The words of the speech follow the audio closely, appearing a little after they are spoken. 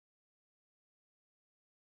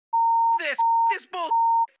this bull.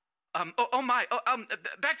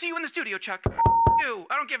 Back to you in the studio, Chuck. You,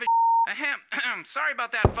 I don't give a ahem. Sorry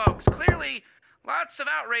about that, folks. Clearly, lots of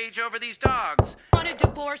outrage over these dogs. I want a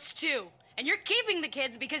divorce too, and you're keeping the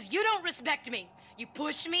kids because you don't respect me. You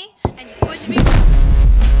push me, and you push me.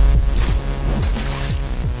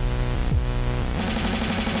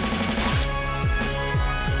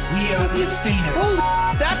 We are the abstainers. Holy,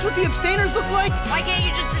 that's what the abstainers look like? Why can't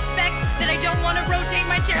you just respect that I don't want to rotate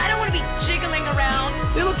my chair? I don't want to be jiggling around.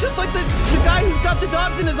 They look just like the guy who's got the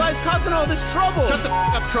dogs in his eyes causing all this trouble. Shut the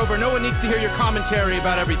up, Trover. No one needs to hear your commentary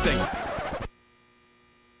about everything.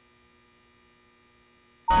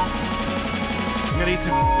 I'm gonna eat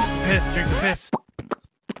some piss, drink some piss.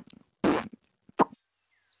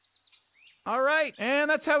 All right, and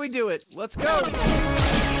that's how we do it. Let's go.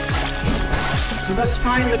 We must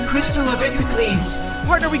find the crystal of Ithacles.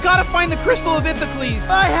 Partner, we gotta find the crystal of Ithacles.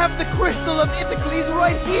 I have the crystal of Ithacles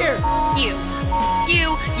right here. You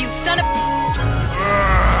son of.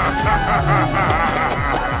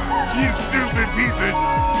 You stupid pieces!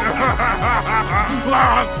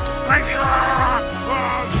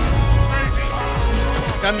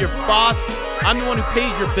 I'm your boss. I'm the one who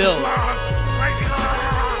pays your bills.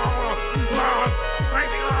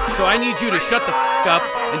 So I need you to shut the f*** up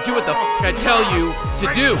and do what the f*** I tell you to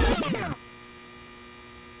do.